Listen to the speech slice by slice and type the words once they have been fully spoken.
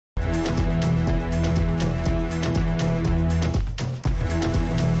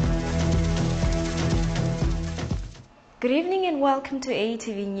Good evening and welcome to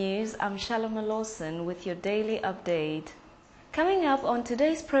ATV News. I'm Shaloma Lawson with your daily update. Coming up on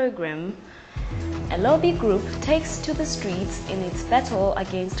today's program, a lobby group takes to the streets in its battle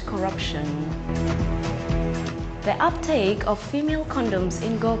against corruption. The uptake of female condoms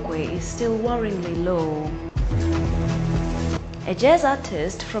in Gokwe is still worryingly low. A jazz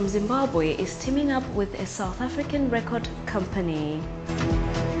artist from Zimbabwe is teaming up with a South African record company.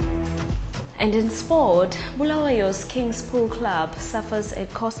 And in sport, Bulwayo's Kings Pool Club suffers a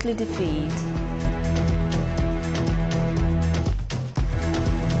costly defeat.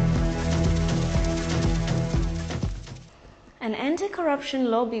 An anti-corruption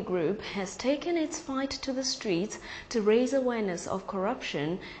lobby group has taken its fight to the streets to raise awareness of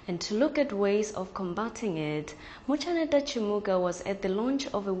corruption and to look at ways of combating it. Muchaneta Chimuga was at the launch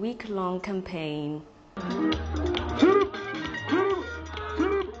of a week-long campaign.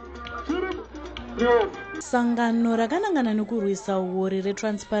 Sangano rakanangana nekurwisa uori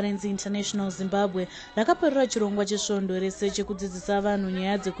reTransparency International Zimbabwe rakaperera chirongwa chesvondo rese chekudzidzisa vanhu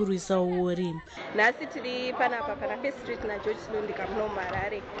nyaya dzekurwisa uori. Nhasi tiri panapa pana First Street naGeorge Silondika muno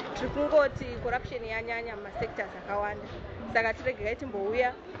muHarare. Tiri kungoti corruption yanyanya mumasectors akawanda. Saka tiregai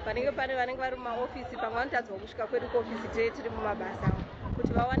timbouya vanenge vari mumaofisi pamwe vanotadzwa kusvika kwedu kuofisi tiri mumabasa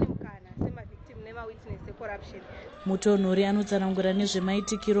kuti vawane mukana semavictim nemawitness ecorruption. Mutonhori anotsanangura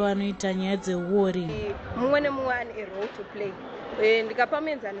nezvemaitikiro anoita nyaya dzeuori. Mumwe nemumwe ane a role to play. Ndikapa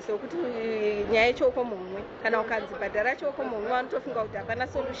muenzaniso wekuti nyaya yechoko mumwe kana ukanzi bhadhara choko mumwe vanotofunga kuti hapana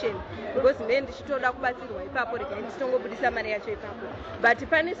solution because mbe ndichitoda kubatsirwa ipapo regai ndichitongobudisa mari yacho ipapo, but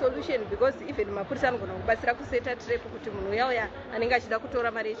pane solution because even mapurisa anogona kubatsira kuseta trap kuti munhu uya anenge achida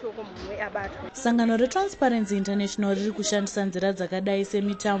kutora mari yechoko mumwe abatwa. Sangano reTransparency International riri kushandisa nzira dzakadai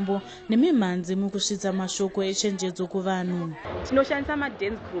semitambo nemimhanzi mukusvitsa mashoko echenjedzo kuvanhu. Tinoshandisa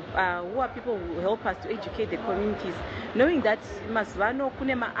madance group who are people who help us to educate the communities, knowing that mazuvano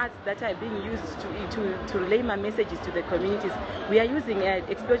kune maarts that are being used to relay my messages to the communities. We are using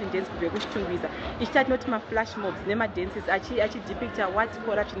explosion dance group yekuchitungwiza ichita tinoti maflash mobs nemadances achidepicta what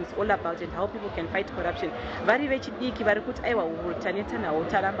corruption is all about and how people can fight corruption. Vari vechidiki vari kuti aiwa uhuru taneta nawo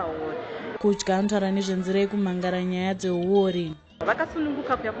taramba uhuru. Kutya anotaura nezvenzira yekumhangara nyaya dzeuori.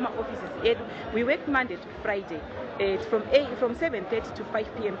 Vakasununguka kuya kumaoffices edu. We work Monday to Friday. It's from 7:30 to 5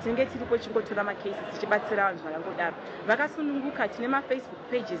 p.m. tinenge tiripo chingotora macases tichibatsira vanhu vakangodaro. Vakasununguka tine mafacebook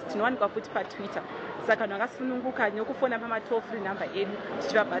pages, tinowanikwa futi paTwitter. Saka vanhu vakasununguka nokufona pama-toll free number edu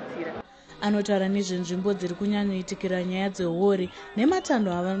tichivabatsira. Anotaura nezvenzvimbo dziri kunyanyoitikira nyaya dzeuori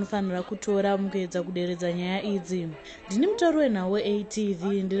nematando avanofanira kutora mukuedza kuderedza nyaya idzi. Ndini mutori wenhau weATV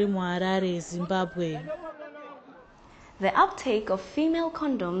ndiri muHarare, Zimbabwe. The uptake of female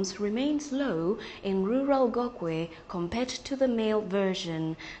condoms remains low in rural Gokwe compared to the male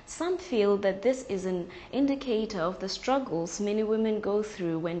version. Some feel that this is an indicator of the struggles many women go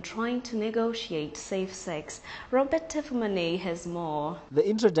through when trying to negotiate safe sex. Robert Tefumane has more. The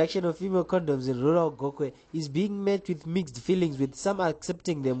introduction of female condoms in rural Gokwe is being met with mixed feelings, with some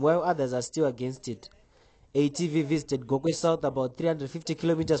accepting them while others are still against it. ATV visited Gokwe South, about 350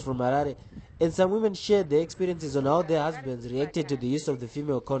 kilometers from Harare, and some women shared their experiences on how their husbands reacted to the use of the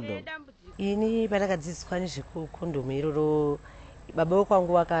female condom. Ini pandakadzidziswa nezvekondomu iroro baba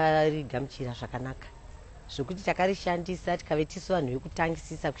vekwangu vakarigamuchira zvakanaka zvokuti takarishandisa tikave tisu vanhu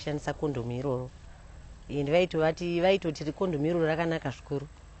vekutangisisa kushandisa kondomu iroro ende vaitoti kondomu iroro rakanaka zvikuru.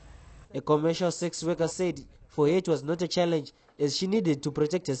 A commercial sex worker said for her it was not a challenge as she needed to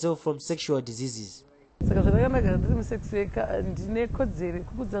protect herself from sexual diseases. Saka zvakanaka ndiri musex worker ndine kodzero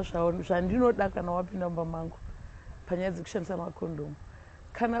yekukudza zvandinoda kana wapinda mumba mangu panyaya dzekushandisa makondomu.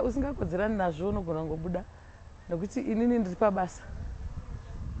 Kana usingakodzerani nazvo unogona ngobuda nokuti inini ndiri pabasa.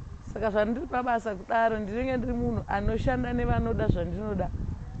 Saka zvandiri pabasa kudaro ndinenge ndiri munhu anoshanda nevanoda zvandinoda.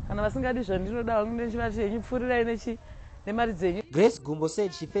 Kana vasingadi zvandinoda vangu ndechivati henyu pfurirai nemari dzenyu. Grace Gumbo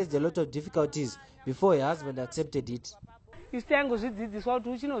said she faced a lot of difficulties before her husband accepted it.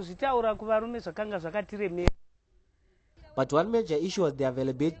 But one major issue was the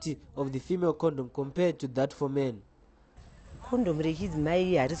availability of the female condom compared to that for men. Kondomu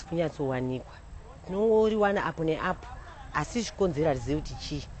rechidzimai harisi kunyatsowanikwa. Tinoriwana apo neapo asi zvikonzero hatizivi kuti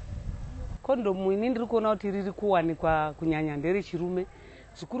chii. Kondomu ini ndiri kuona kuti riri kuwanikwa kunyanya nderechirume.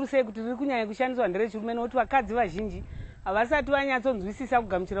 Zvikuru sei kuti riri kunyanya kushandiswa nderechirume nokuti vakadzi vazhinji havasati vanyatsonzwisisa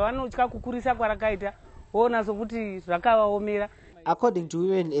kugamuchira, vanotya kukurisa kwarakaita voona sokuti zvakavaomera. According to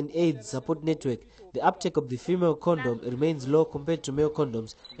Women and AIDS Support Network, the uptake of the female condom remains low compared to male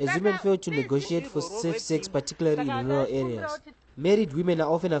condoms as women fail to negotiate for safe sex, particularly in rural areas. Married women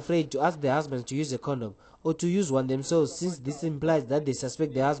are often afraid to ask their husbands to use a condom or to use one themselves, since this implies that they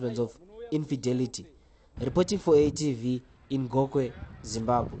suspect their husbands of infidelity. Reporting for ATV in Gokwe,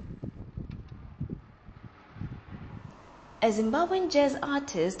 Zimbabwe. A Zimbabwean jazz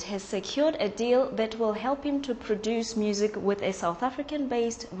artist has secured a deal that will help him to produce music with a South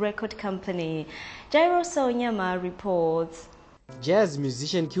African-based record company. Jairo Saonyama reports. Jazz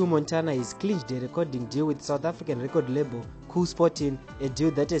musician Q Montana has clinched a recording deal with South African record label Cool Sporting, a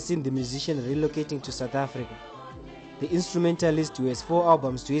deal that has seen the musician relocating to South Africa. The instrumentalist, who has 4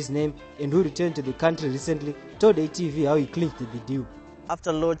 albums to his name and who returned to the country recently, told ATV how he clinched the deal.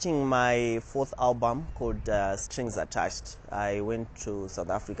 After launching my 4th album called Strings Attached, I went to South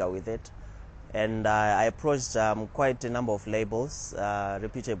Africa with it, and I approached quite a number of labels,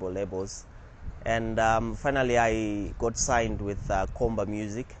 reputable labels, and finally I got signed with Comba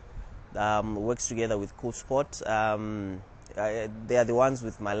Music, works together with Cool Sport. They are the ones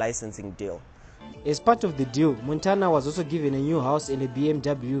with my licensing deal. As part of the deal, Montana was also given a new house and a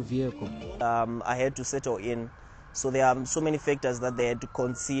BMW vehicle. I had to settle in. So there are so many factors that they had to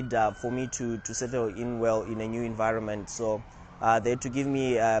consider for me to settle in well in a new environment. So they had to give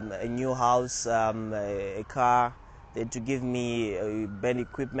me a new house, a car. They had to give me band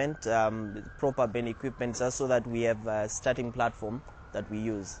equipment, proper band equipment, so that we have a starting platform that we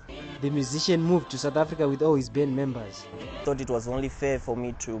use. The musician moved to South Africa with all his band members. I thought it was only fair for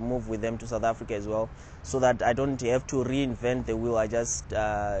me to move with them to South Africa as well, so that I don't have to reinvent the wheel. I just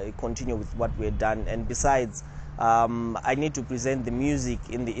continue with what we had done. And besides, I need to present the music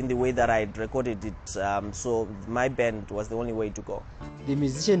in the way that I had recorded it, so my band was the only way to go. The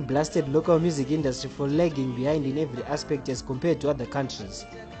musician blasted local music industry for lagging behind in every aspect as compared to other countries.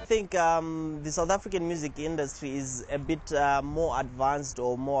 I think the South African music industry is a bit more advanced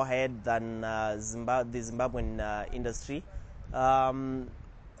or more ahead than the Zimbabwean industry.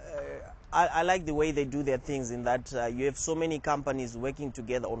 I like the way they do their things, in that you have so many companies working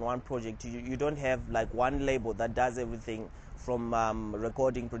together on one project. You don't have like one label that does everything from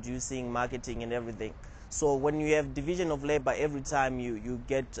recording, producing, marketing and everything. So when you have division of labor, every time you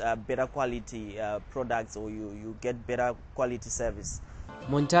get better quality products, or you get better quality service.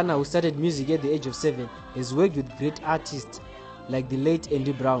 Montana, who started music at the age of 7, has worked with great artists like the late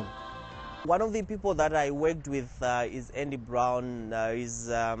Andy Brown. One of the people that I worked with is Andy Brown. Is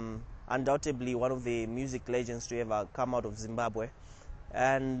undoubtedly one of the music legends to ever come out of Zimbabwe,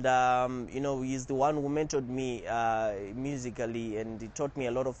 and he's the one who mentored me musically, and he taught me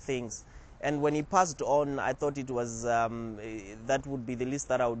a lot of things. And when he passed on, I thought it was that would be the least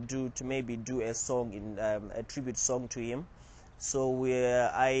that I would do, to maybe do a song, in a tribute song to him. So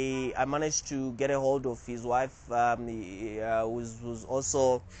I managed to get a hold of his wife, who's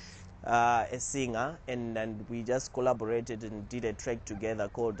also a singer, and we just collaborated and did a track together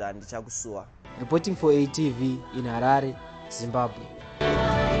called Ndichakusua. Reporting for ATV in Harare, Zimbabwe.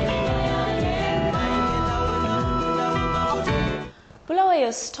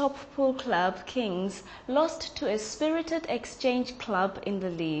 Bulwayo's top pool club, Kings, lost to a spirited Exchange club in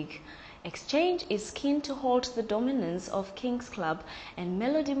the league. Exchange is keen to hold the dominance of Kings Club, and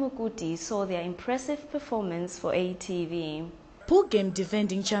Melody Mukuti saw their impressive performance for ATV. Pool game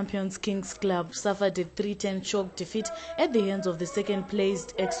defending champions Kings Club suffered a 3-10 choke defeat at the hands of the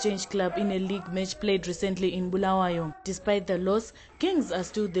second-placed Exchange Club in a league match played recently in Bulwayo. Despite the loss, Kings are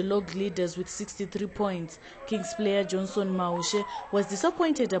still the log leaders with 63 points. Kings player Johnson Maushe was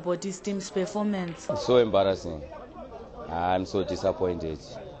disappointed about his team's performance. It's so embarrassing. I'm so disappointed.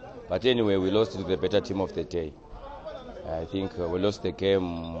 But anyway, we lost to the better team of the day. I think we lost the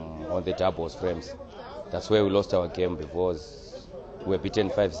game on the doubles frames. That's where we lost our game, because we were beaten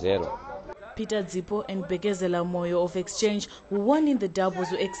 5-0. Peter Zipo and Bekezela Moyo of Exchange, who won in the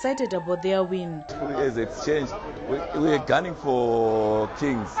doubles, were excited about their win. As Exchange, we were gunning for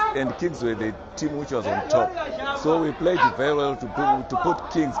Kings, and Kings were the team which was on top. So we played very well to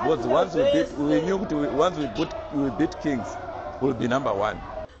put Kings, because once we knew once we beat Kings, we'll be number 1.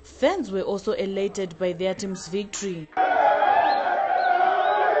 Fans were also elated by their team's victory.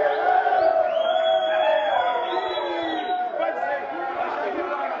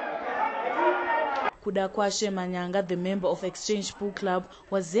 Kudakwashe Manyanga, the member of Exchange Pool Club,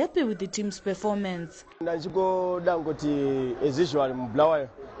 was happy with the team's performance. As usual,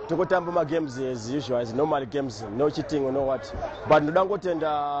 Tokotamba games as usual, as normal games, no cheating or no what. But no dango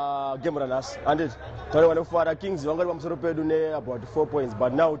tenda game runners, and it. For Kings, about 4 points,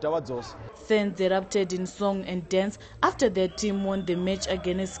 but now towards us. Fans erupted in song and dance after their team won the match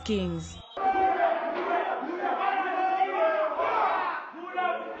against Kings.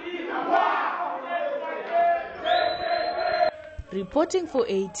 Reporting for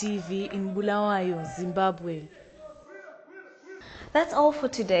ATV in Bulwayo, Zimbabwe. That's all for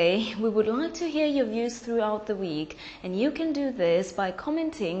today. We would like to hear your views throughout the week, and you can do this by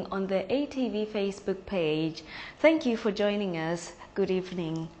commenting on the ATV Facebook page. Thank you for joining us. Good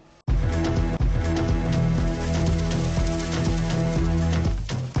evening.